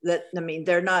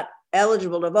 they're not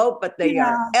eligible to vote, but they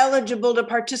are eligible to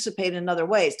participate in other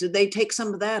ways? Did they take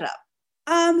some of that up?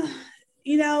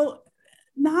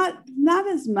 Not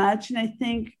as much. And I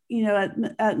think,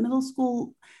 at middle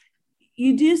school,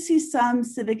 you do see some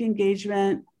civic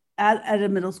engagement at a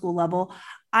middle school level.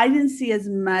 I didn't see as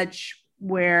much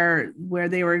where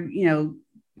they were,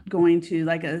 going to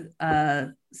like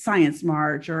a science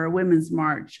march or a women's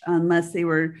march, unless they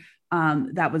were,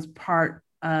 that was part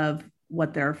of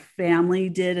what their family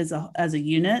did as a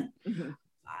unit.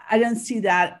 I didn't see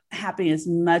that happening as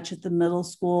much at the middle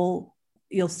school.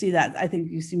 You'll see that. I think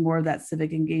you see more of that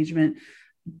civic engagement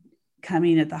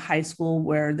coming at the high school,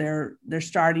 where they're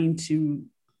starting to,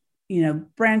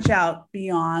 branch out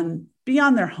beyond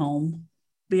their home,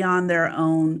 beyond their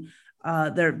own,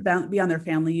 beyond their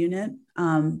family unit.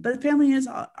 But family units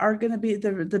are going to be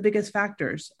the biggest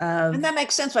factors. And that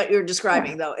makes sense what you're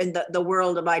describing, though, in the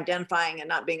world of identifying and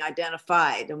not being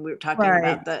identified. And we were talking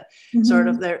about the sort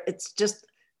of there. It's just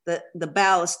the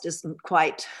ballast isn't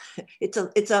quite. It's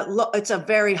a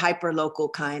very hyper local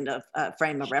kind of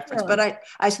frame of reference. But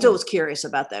I still was curious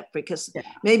about that, because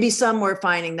maybe some were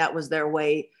finding that was their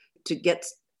way to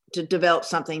develop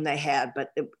something they had,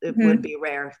 but it would be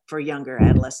rare for younger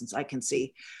adolescents, I can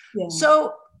see.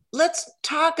 So let's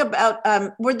talk about,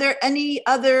 were there any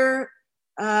other,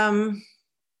 well,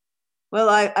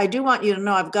 I do want you to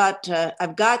know I've got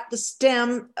the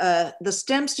STEM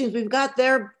students, we've got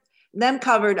them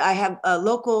covered. I have a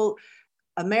local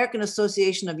American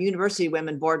Association of University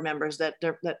Women board members that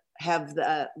have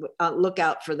the look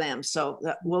out for them. So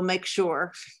that we'll make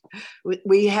sure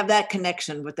we have that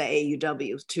connection with the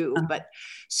AUW too. But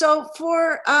so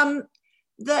for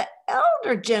the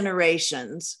elder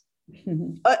generations,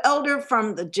 elder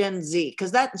from the Gen Z,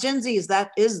 because that Gen Z is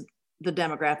the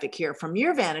demographic here. From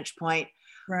your vantage point,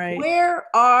 where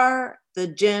are the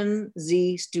Gen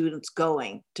Z students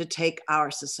going to take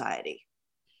our society?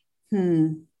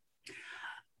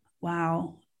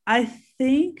 Wow. I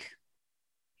think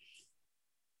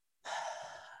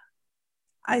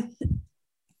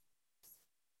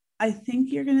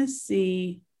you're going to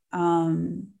see,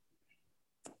 wow.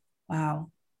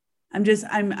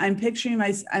 I'm picturing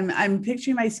I'm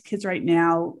picturing my kids right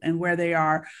now and where they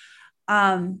are.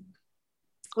 Well,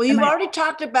 you've already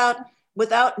talked about,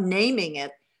 without naming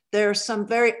it, there are some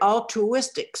very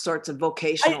altruistic sorts of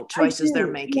vocational choices they're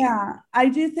making. Yeah, I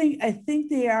think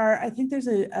they are. I think there's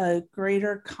a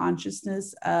greater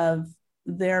consciousness of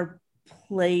their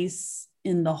place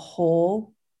in the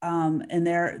whole, and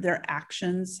their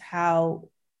actions, how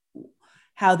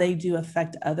they do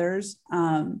affect others.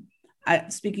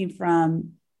 Speaking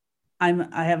from, I'm a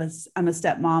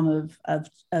stepmom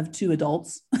of two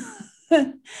adults,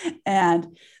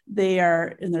 and they are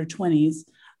in their 20s.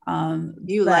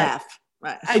 You laugh.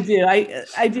 Right. I do.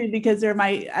 I do, because they're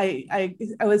my, I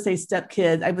would say step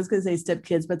kids. I was going to say step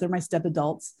kids, but they're my step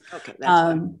adults. Okay. That's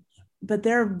fine. But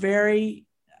they're very,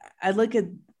 I look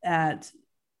at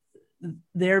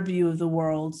their view of the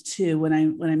world too, when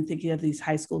I'm thinking of these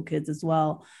high school kids as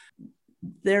well.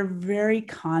 They're very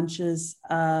conscious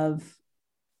of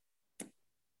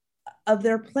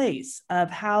their place, of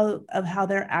how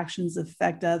their actions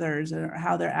affect others, or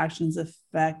how their actions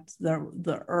affect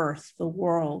the earth, the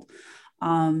world.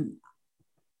 And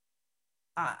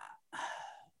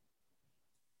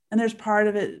there's part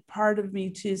of me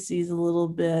too sees a little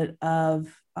bit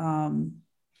of, I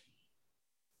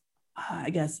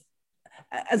guess,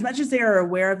 as much as they are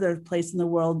aware of their place in the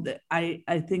world,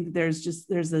 I think there's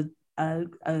a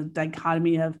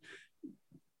dichotomy of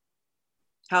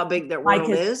how big their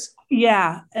world is.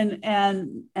 Yeah.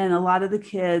 And a lot of the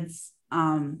kids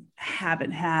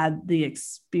haven't had the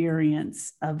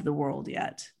experience of the world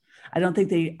yet. I think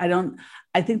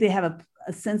they have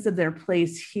a sense of their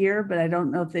place here, but I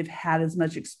don't know if they've had as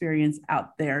much experience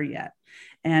out there yet.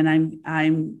 And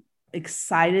I'm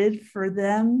excited for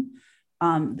them,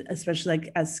 especially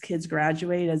like as kids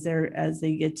graduate, as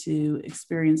they get to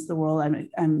experience the world.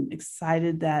 I'm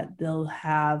excited that they'll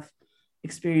have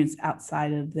experience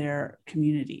outside of their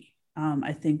community.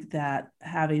 I think that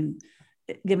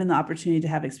given the opportunity to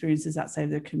have experiences outside of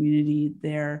their community,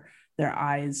 their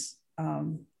eyes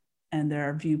and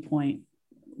their viewpoint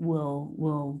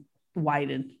will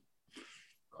widen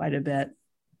quite a bit.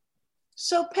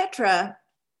 So Petra,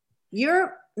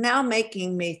 you're now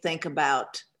making me think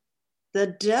about the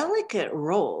delicate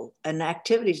role an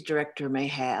activities director may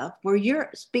have, where you're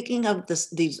speaking of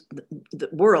the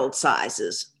world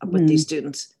sizes of what these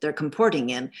students they're comporting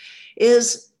in,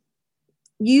 is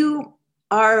you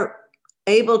are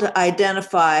able to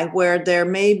identify where there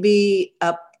may be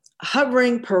a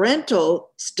hovering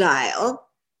parental style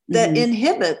that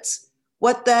inhibits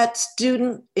what that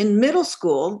student in middle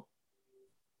school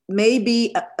may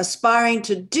be aspiring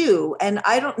to do. And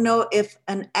I don't know if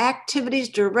an activities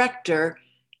director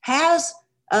has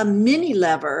a mini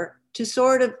lever to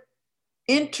sort of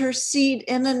intercede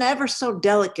in an ever so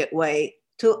delicate way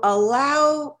to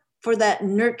allow for that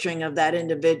nurturing of that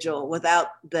individual without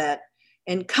that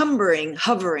encumbering,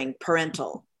 hovering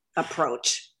parental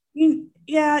approach.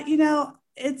 Yeah,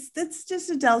 it's just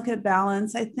a delicate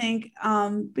balance, I think,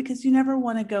 because you never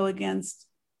want to go against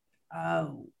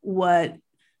what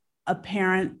a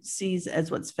parent sees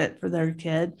as what's fit for their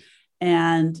kid.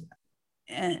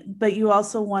 But you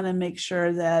also want to make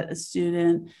sure that a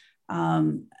student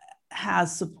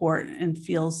has support and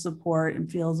feels a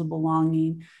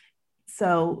belonging.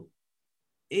 So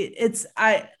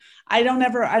I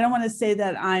don't want to say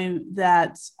that I'm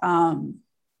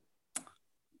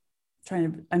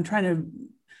trying to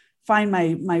find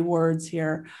my words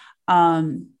here.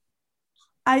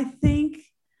 I think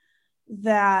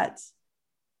that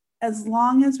as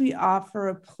long as we offer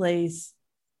a place,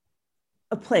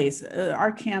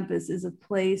 our campus is a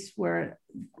place where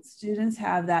students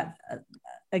have that,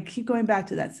 I keep going back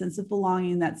to that sense of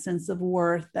belonging, that sense of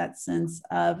worth, that sense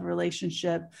of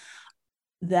relationship,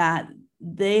 that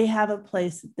they have a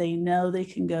place that they know they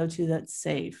can go to that's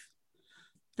safe.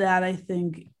 That I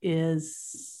think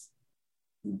is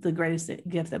the greatest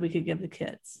gift that we could give the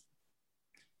kids.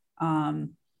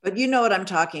 But you know what I'm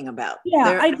talking about.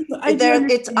 Yeah, I do.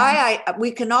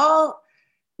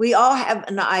 We all have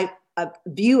a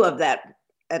view of that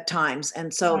at times,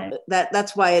 and so right.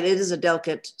 that's why it is a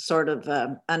delicate sort of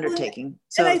undertaking.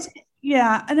 So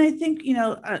and I think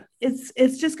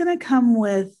it's just going to come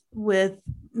with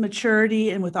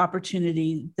maturity and with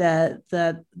opportunity that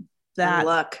and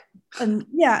luck and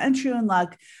true and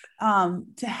luck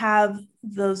to have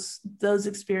those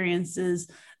experiences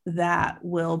that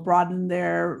will broaden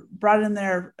their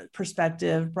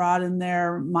perspective, broaden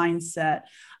their mindset,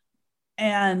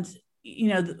 and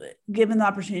given the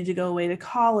opportunity to go away to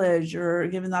college or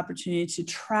given the opportunity to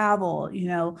travel,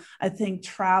 I think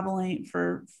traveling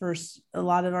for a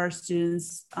lot of our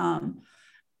students,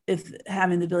 if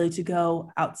having the ability to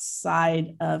go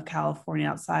outside of California,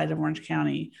 outside of Orange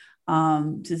County,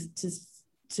 to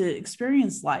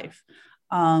experience life,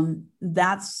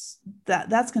 that's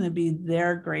going to be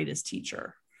their greatest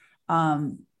teacher.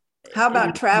 How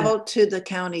about travel to the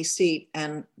county seat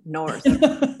and north?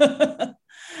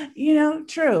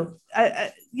 True.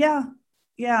 Yeah.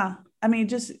 I mean,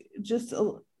 just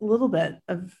a little bit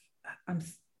of,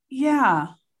 yeah.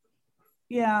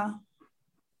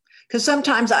 Because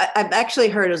sometimes I've actually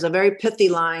heard as a very pithy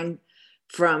line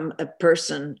from a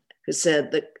person who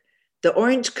said that the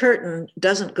orange curtain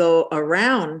doesn't go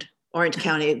around Orange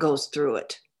County, it goes through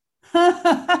it.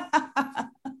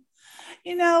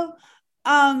 You know,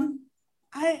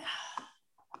 I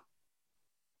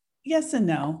yes and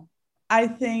no. I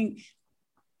think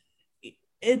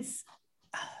it's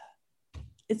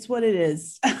what it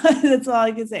is. That's all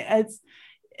I can say.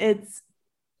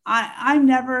 I'm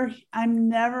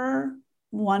never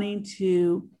wanting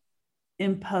to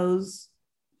impose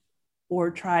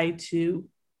or try to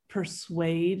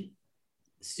persuade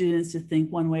students to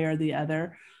think one way or the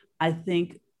other. I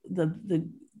think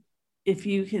if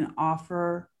you can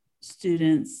offer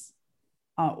students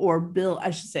or build,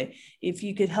 I should say, if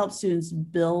you could help students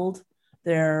build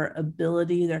their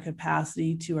ability, their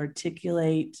capacity to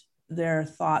articulate their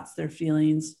thoughts, their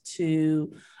feelings,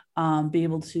 to be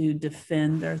able to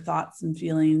defend their thoughts and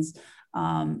feelings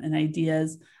and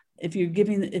ideas. If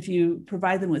you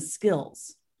provide them with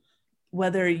skills,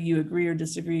 whether you agree or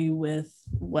disagree with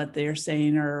what they're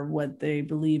saying or what they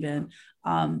believe in,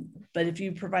 but if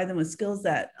you provide them with skills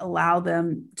that allow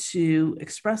them to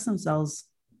express themselves,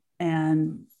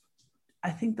 and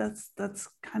I think that's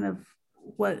kind of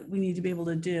what we need to be able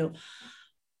to do.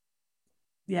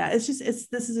 Yeah, this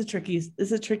is a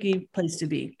tricky place to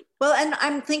be. Well, and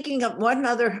I'm thinking of one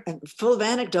other, full of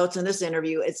anecdotes in this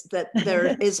interview. It's that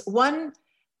there is one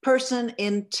person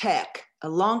in tech, a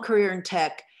long career in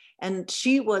tech, and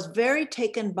she was very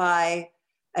taken by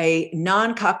a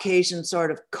non-Caucasian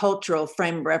sort of cultural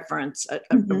frame of reference, a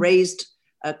raised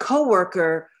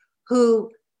coworker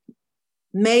who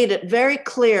made it very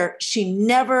clear she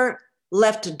never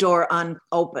left a door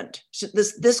unopened.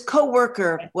 This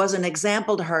coworker was an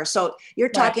example to her. So you're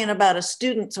talking about a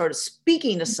student sort of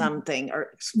speaking to something,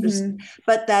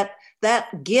 but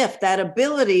that gift, that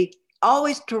ability,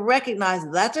 always to recognize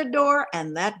that's a door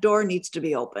and that door needs to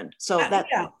be opened. So that,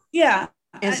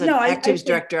 as an activities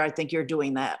director, I think you're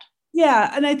doing that. Yeah,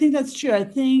 and I think that's true. I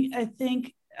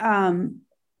think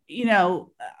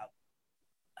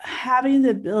having the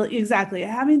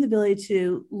ability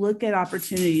to look at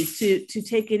opportunities, to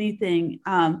take any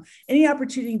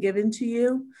opportunity given to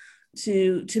you,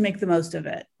 to make the most of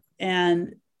it.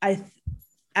 And as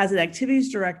an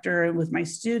activities director and with my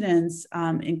students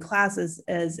in classes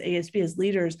as ASB, as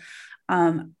leaders,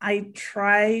 I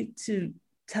try to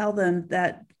tell them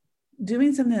that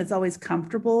doing something that's always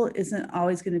comfortable isn't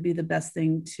always going to be the best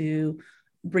thing to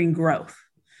bring growth.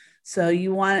 So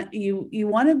you want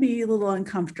to be a little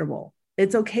uncomfortable.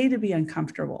 It's okay to be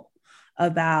uncomfortable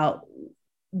about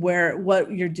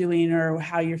what you're doing or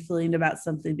how you're feeling about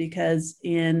something, because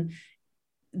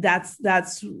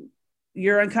that's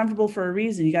you're uncomfortable for a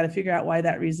reason. You got to figure out why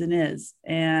that reason is,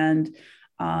 and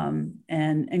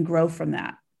grow from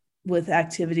that. With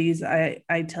activities,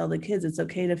 I tell the kids it's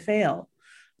okay to fail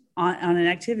on an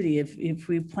activity. If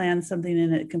we plan something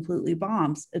and it completely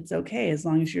bombs, it's okay, as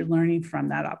long as you're learning from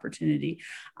that opportunity.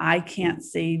 I can't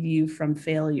save you from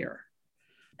failure.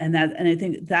 And I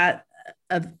think that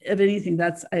of anything,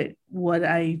 that's what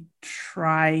I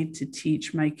try to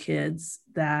teach my kids,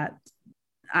 that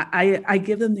I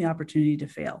give them the opportunity to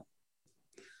fail.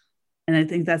 And I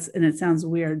think and it sounds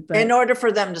weird, but in order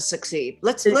for them to succeed,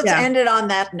 let's end it on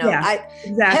that note. Yeah,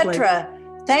 exactly. Petra,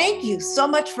 thank you so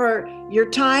much for your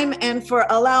time and for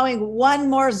allowing one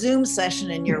more Zoom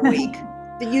session in your week.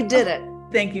 You did it.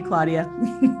 Thank you, Claudia.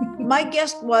 My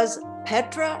guest was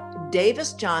Petra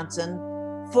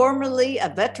Davis-Johnson, formerly a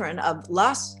veteran of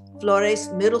Las Flores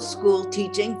Middle School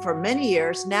teaching for many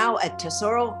years, now a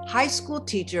Tesoro High School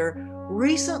teacher,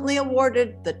 recently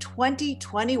awarded the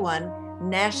 2021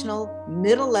 National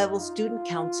Middle Level Student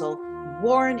Council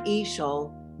Warren E.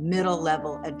 Shull Middle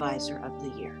Level Advisor of the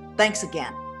Year. Thanks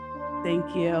again.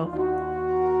 Thank you.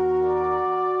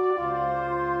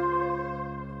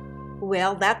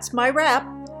 Well, that's my wrap.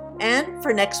 And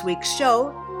for next week's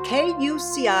show,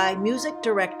 KUCI Music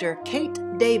Director Kate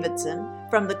Davidson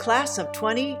from the class of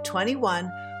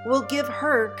 2021 will give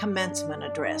her commencement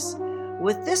address.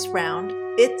 With this round,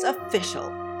 it's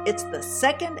official. It's the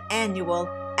second annual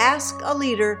Ask a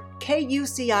Leader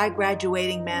KUCI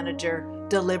Graduating Manager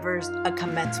delivers a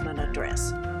commencement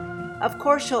address. Of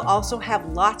course, you'll also have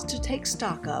lots to take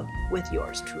stock of with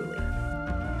yours truly.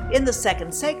 In the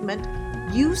second segment,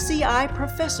 UCI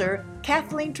Professor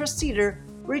Kathleen Treseder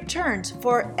returns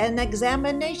for an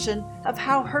examination of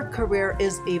how her career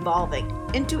is evolving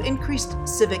into increased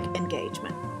civic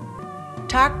engagement.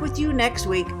 Talk with you next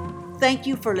week. Thank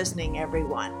you for listening,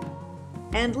 everyone.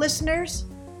 And listeners,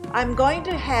 I'm going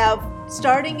to have,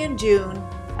 starting in June,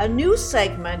 a new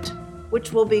segment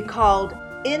which will be called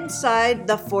Inside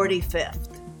the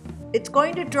 45th. It's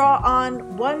going to draw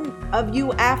on one of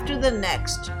you after the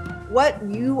next, what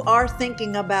you are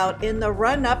thinking about in the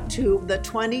run-up to the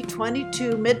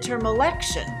 2022 midterm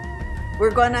election. We're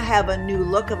going to have a new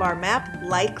look of our map,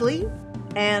 likely,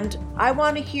 and I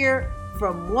want to hear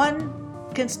from one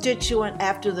constituent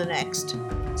after the next.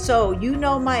 So you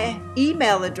know my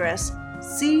email address,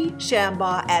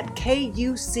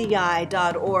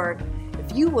 cshambaugh@kuci.org,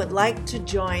 if you would like to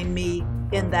join me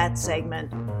in that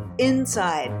segment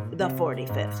inside the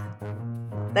 45th.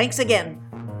 Thanks again.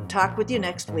 Talk with you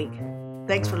next week.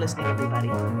 Thanks for listening,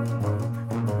 everybody.